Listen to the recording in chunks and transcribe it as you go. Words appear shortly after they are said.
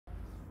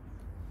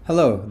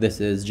Hello, this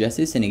is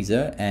Jesse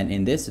Siniza, and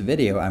in this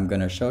video I'm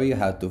going to show you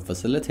how to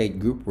facilitate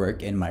group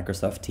work in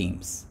Microsoft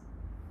Teams.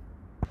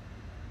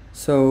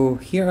 So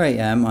here I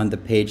am on the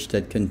page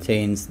that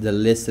contains the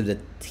list of the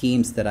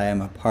teams that I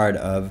am a part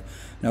of.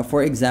 Now,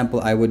 for example,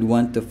 I would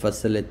want to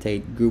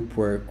facilitate group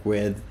work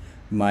with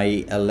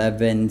my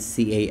 11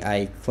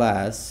 CAI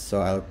class,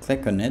 so I'll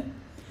click on it.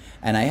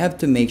 And I have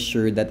to make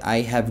sure that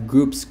I have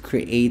groups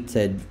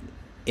created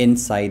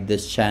inside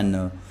this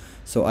channel.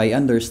 So I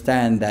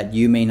understand that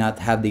you may not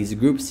have these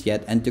groups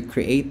yet, and to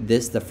create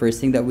this, the first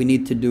thing that we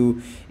need to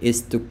do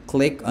is to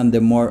click on the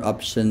more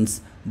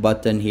options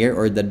button here,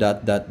 or the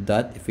dot dot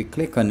dot. If we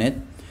click on it,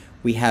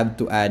 we have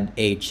to add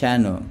a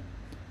channel.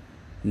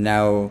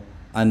 Now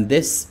on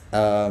this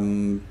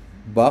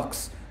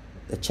box,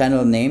 the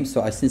channel name,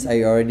 so since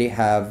I already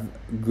have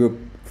group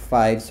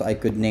 5, so I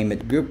could name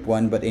it group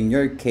 1, but in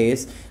your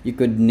case you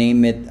could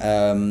name it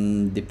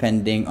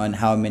depending on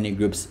how many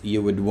groups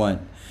you would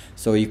want.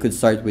 So you could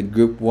start with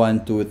group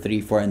 1, 2,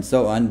 3, 4, and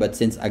so on. But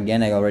since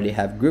again I already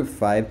have group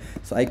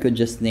 5, so I could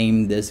just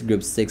name this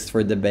group 6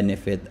 for the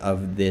benefit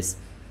of this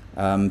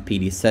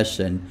PD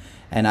session.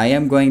 And I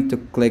am going to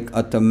click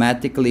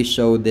automatically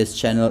show this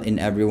channel in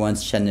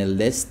everyone's channel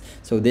list.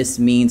 So this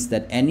means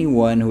that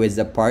anyone who is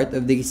a part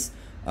of this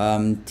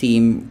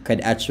team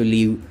could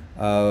actually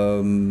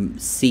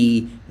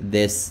see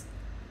this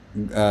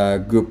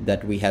group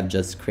that we have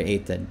just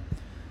created.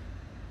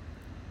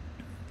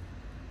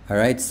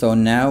 Alright, so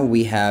now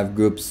we have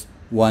groups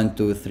 1,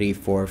 2, 3,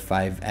 4,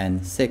 5,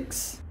 and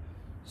 6.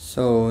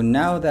 So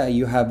now that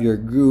you have your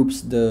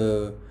groups,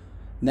 the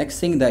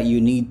next thing that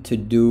you need to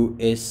do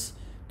is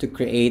to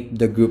create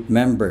the group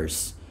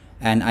members.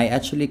 And I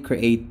actually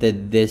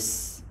created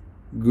this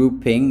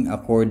grouping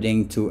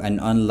according to an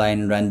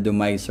online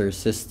randomizer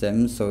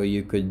system, so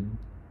you could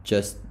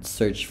just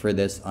search for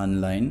this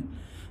online.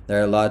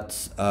 There are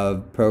lots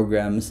of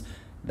programs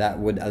that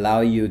would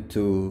allow you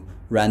to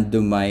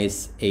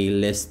randomize a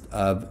list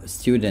of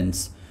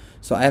students.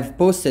 So I've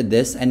posted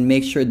this, and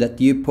make sure that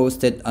you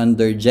post it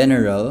under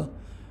general,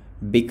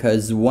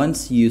 because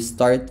once you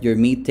start your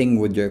meeting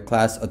with your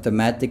class,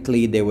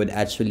 automatically they would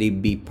actually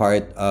be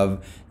part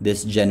of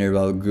this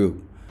general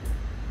group.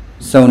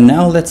 So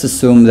now let's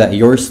assume that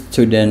your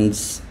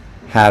students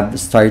have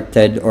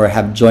started or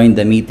have joined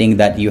the meeting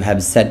that you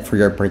have set for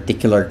your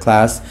particular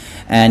class,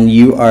 and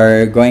you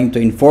are going to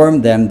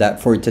inform them that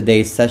for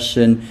today's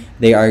session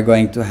they are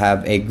going to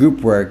have a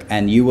group work,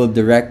 and you will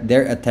direct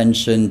their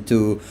attention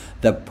to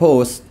the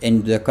post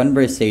in the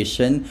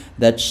conversation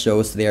that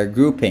shows their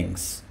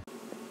groupings.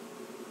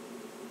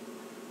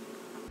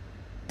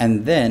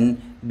 And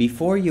then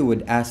before you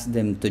would ask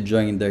them to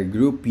join their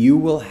group, you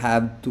will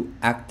have to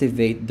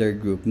activate their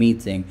group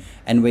meeting.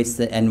 And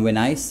when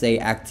I say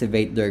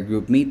activate their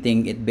group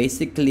meeting, it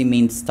basically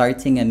means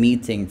starting a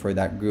meeting for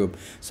that group.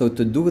 So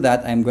to do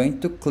that, I'm going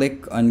to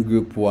click on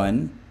group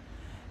 1,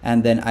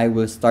 and then I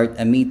will start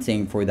a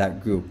meeting for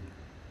that group.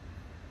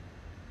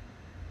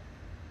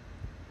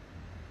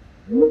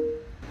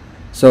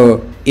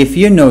 So if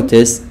you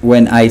notice,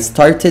 when I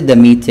started the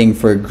meeting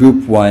for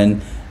group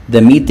 1,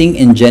 the meeting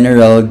in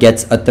general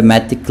gets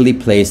automatically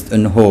placed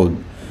on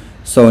hold.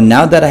 So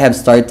now that I have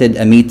started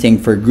a meeting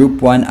for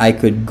group 1, I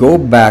could go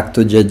back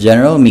to the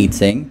general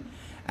meeting,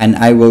 and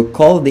I will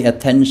call the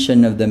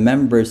attention of the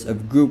members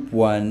of group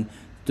 1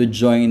 to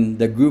join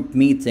the group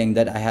meeting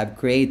that I have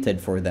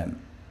created for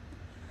them.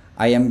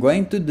 I am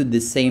going to do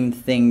the same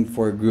thing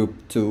for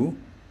group 2.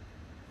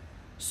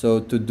 So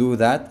to do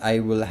that, I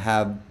will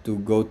have to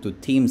go to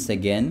Teams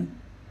again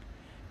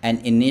and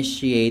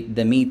initiate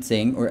the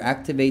meeting or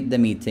activate the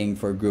meeting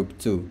for group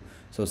 2.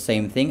 So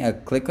same thing, I'll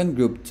click on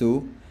group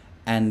 2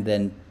 and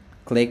then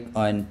click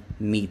on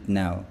meet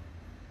now.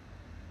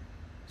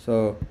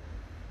 So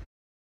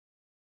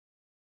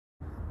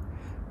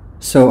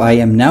I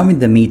am now in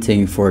the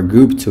meeting for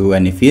group 2,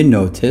 and if you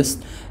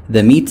noticed,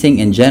 the meeting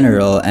in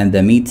general and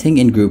the meeting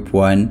in group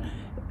 1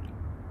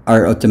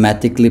 are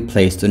automatically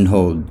placed on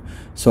hold.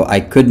 So I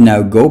could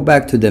now go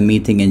back to the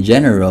meeting in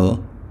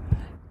general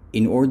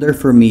in order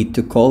for me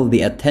to call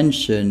the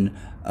attention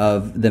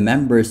of the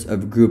members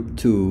of group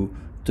 2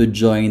 to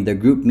join the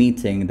group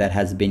meeting that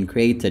has been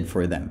created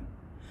for them.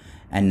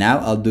 And now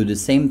I'll do the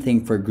same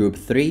thing for group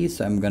 3.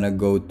 So I'm gonna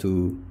go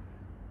to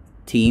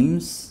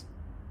Teams,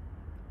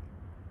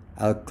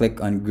 I'll click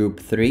on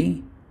group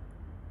 3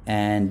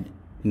 and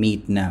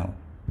meet now.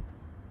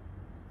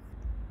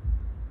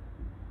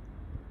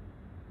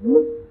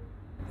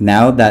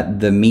 Now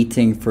that the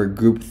meeting for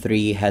group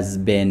 3 has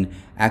been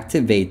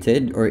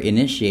activated or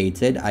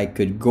initiated, I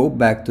could go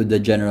back to the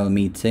general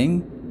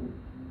meeting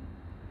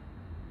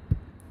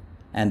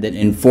and then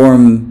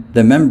inform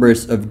the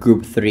members of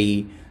group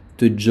 3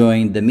 to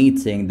join the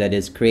meeting that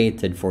is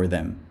created for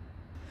them.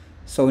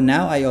 So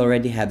now I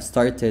already have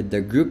started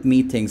the group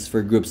meetings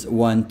for groups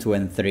 1, 2,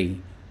 and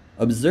 3.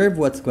 Observe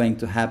what's going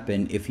to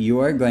happen if you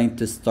are going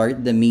to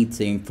start the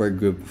meeting for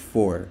group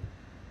 4.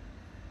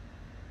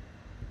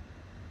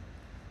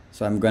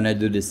 So I'm gonna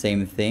do the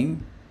same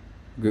thing,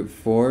 group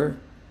 4,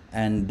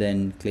 and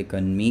then click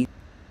on meet.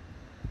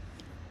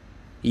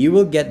 you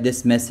will get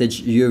this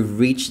message: you've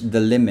reached the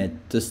limit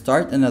to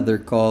start another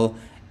call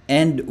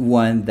and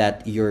one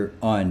that you're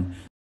on.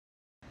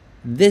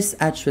 This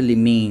actually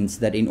means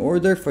that in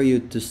order for you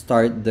to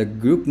start the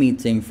group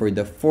meeting for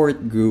the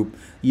fourth group,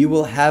 you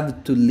will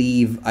have to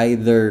leave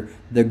either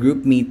the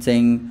group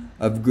meeting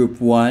of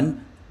group 1,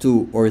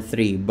 2, or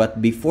 3.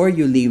 But before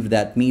you leave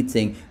that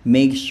meeting,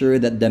 make sure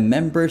that the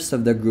members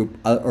of the group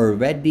are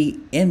already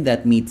in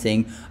that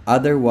meeting.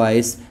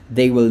 Otherwise,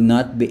 they will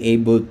not be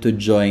able to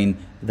join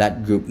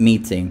that group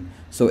meeting.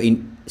 So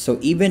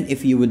even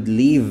if you would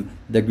leave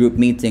the group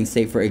meeting,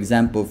 say for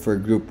example for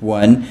group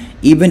 1,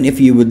 even if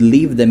you would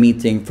leave the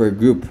meeting for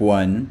group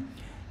 1,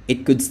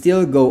 it could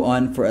still go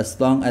on for as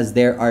long as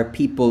there are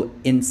people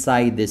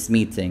inside this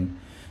meeting.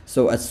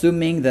 So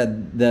assuming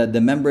that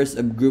the members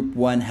of group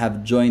 1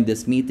 have joined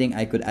this meeting,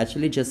 I could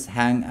actually just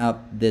hang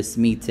up this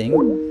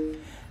meeting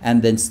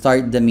and then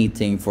start the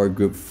meeting for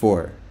group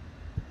 4.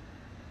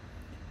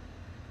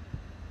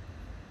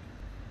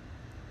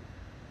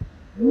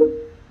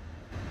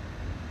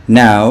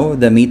 Now,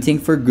 the meeting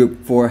for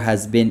group 4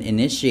 has been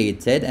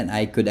initiated, and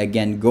I could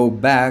again go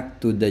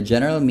back to the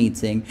general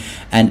meeting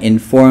and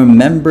inform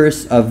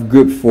members of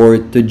group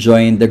 4 to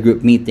join the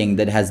group meeting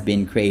that has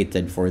been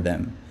created for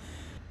them.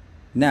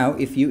 Now,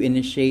 if you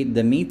initiate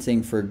the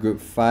meeting for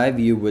group 5,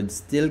 you would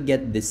still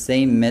get the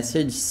same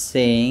message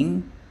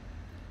saying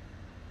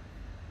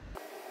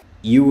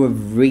you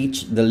have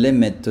reached the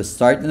limit to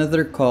start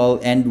another call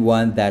and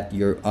one that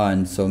you're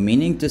on. So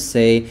meaning to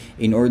say,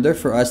 in order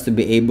for us to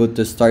be able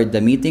to start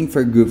the meeting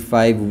for group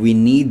 5, we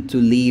need to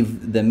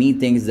leave the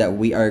meetings that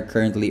we are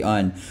currently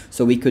on.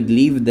 So we could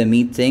leave the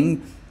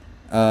meeting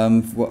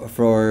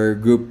for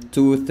group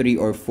 2, 3,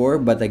 or 4,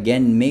 but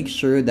again, make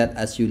sure that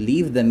as you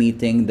leave the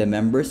meeting, the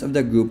members of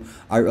the group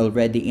are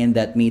already in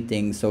that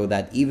meeting, so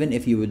that even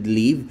if you would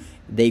leave,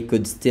 they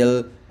could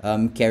still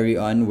carry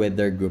on with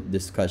their group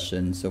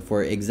discussion. So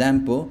for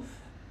example,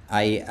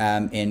 I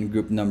am in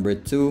group number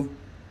 2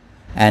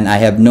 and I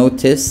have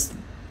noticed,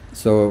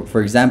 so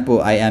for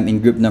example, I am in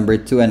group number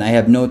 2 and I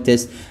have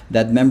noticed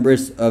that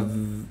members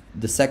of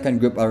the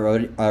second group are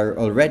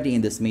already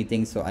in this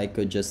meeting, so I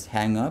could just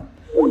hang up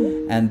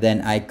and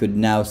then I could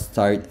now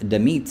start the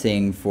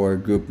meeting for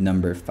group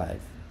number 5.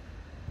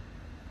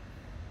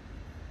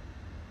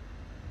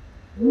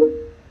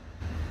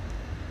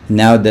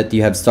 Now that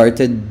you have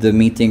started the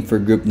meeting for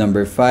group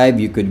number 5,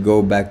 you could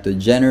go back to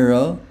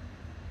general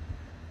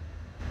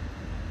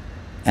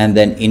and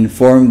then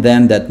inform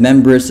them that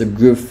members of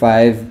group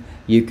 5,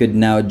 you could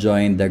now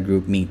join the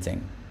group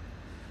meeting.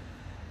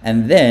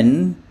 And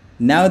then,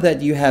 now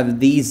that you have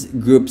these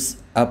groups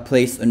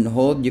placed on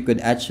hold, you could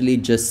actually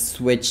just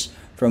switch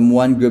from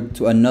one group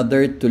to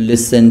another to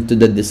listen to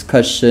the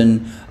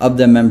discussion of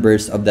the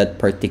members of that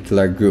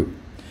particular group.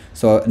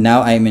 So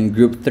now I'm in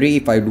group 3.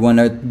 If I'd want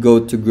to go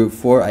to group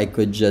 4, I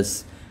could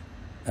just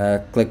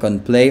click on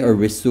play or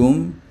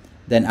resume.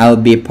 Then I'll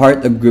be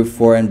part of group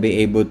 4 and be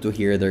able to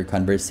hear their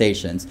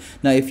conversations.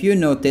 Now, if you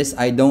notice,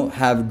 I don't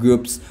have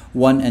groups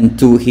 1 and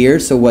 2 here.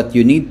 So what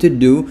you need to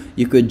do,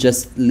 you could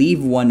just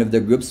leave one of the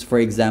groups. For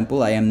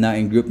example, I am now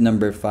in group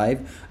number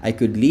 5. I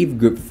could leave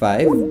group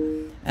 5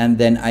 and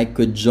then I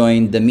could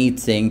join the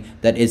meeting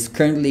that is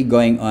currently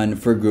going on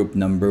for group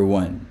number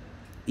 1.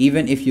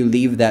 Even if you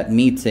leave that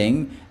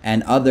meeting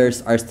and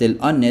others are still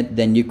on it,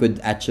 then you could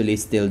actually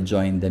still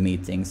join the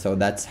meeting. So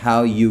that's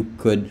how you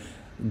could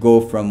go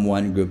from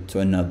one group to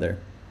another.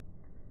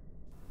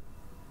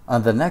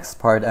 On the next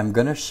part, I'm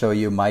going to show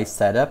you my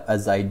setup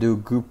as I do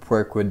group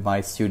work with my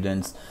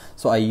students.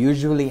 So I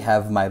usually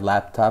have my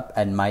laptop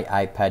and my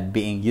iPad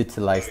being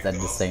utilized at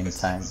the same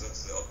time.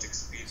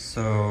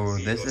 So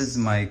this is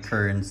my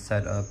current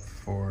setup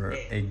for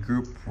a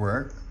group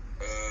work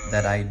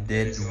that I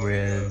did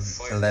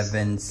with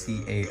 11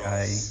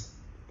 CAI.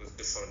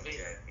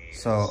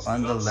 So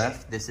on the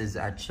left, this is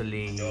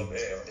actually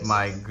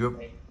my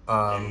group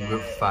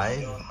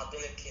 5,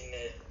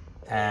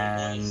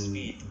 and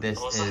this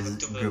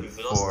is group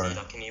 4.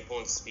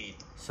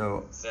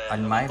 So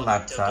on my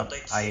laptop,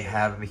 I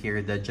have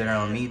here the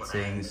general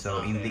meeting.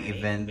 So in the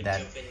event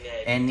that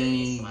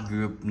any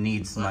group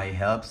needs my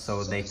help,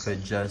 so they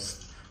could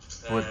just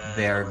put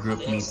their group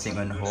meeting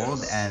on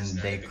hold and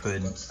they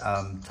could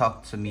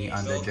talk to me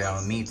on the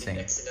general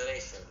meeting.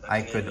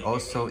 I could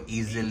also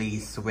easily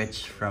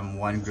switch from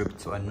one group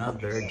to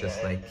another,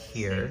 just like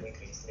here.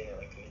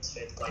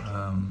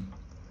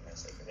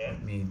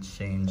 Let me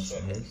change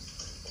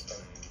this.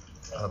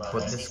 I'll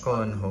put this call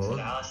on hold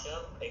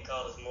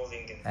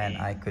and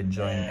I could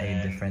join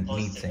a different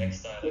meeting.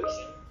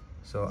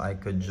 So I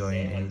could join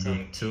in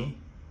group 2,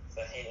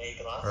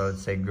 or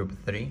let's say group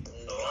 3.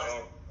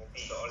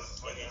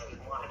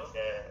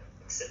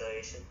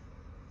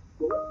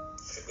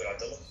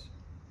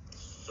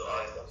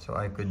 So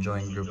I could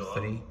join group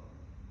 3.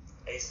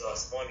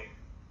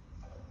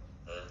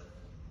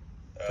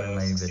 Turn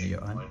my video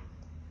on.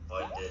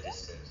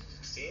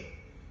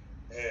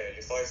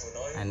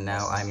 And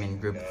now I'm in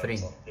group 3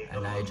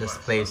 and I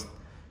just placed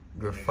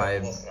group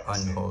 5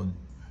 on hold.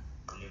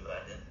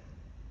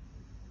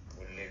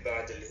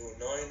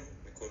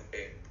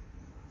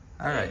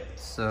 Alright,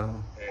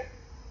 so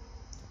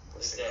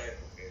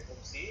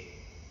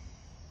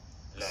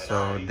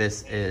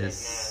this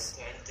is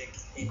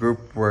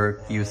group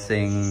work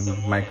using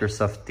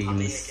Microsoft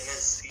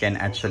Teams can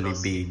actually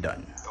be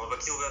done.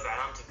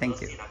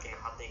 Thank you.